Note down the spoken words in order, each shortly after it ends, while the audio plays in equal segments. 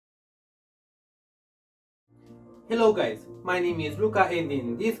Hello guys, my name is Luca and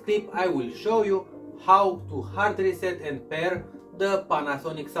in this clip I will show you how to hard reset and pair the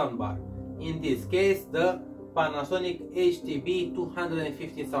Panasonic soundbar. In this case the Panasonic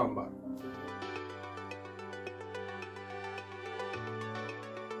HTB250 soundbar.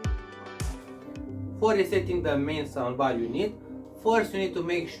 For resetting the main soundbar unit, first you need to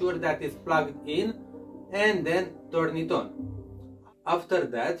make sure that it's plugged in and then turn it on. After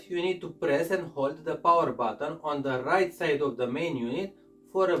that, you need to press and hold the power button on the right side of the main unit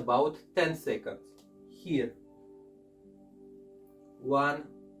for about 10 seconds. Here. 1,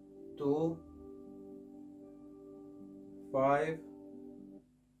 2, 5.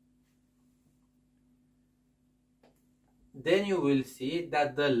 Then you will see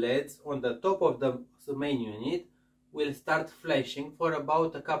that the LEDs on the top of the main unit will start flashing for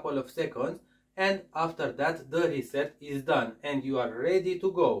about a couple of seconds, and after that the reset is done and you are ready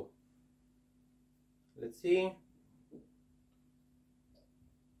to go. Let's see.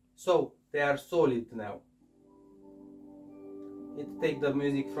 So they are solid now. It takes the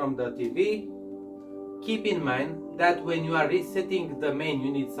music from the TV. Keep in mind that when you are resetting the main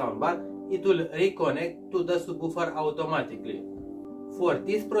unit soundbar, it will reconnect to the subwoofer automatically. For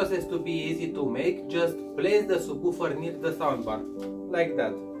this process to be easy to make, just place the subwoofer near the soundbar, like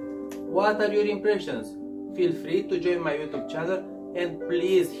that. What are your impressions? Feel free to join my YouTube channel and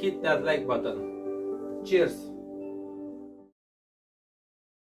please hit that like button. Cheers!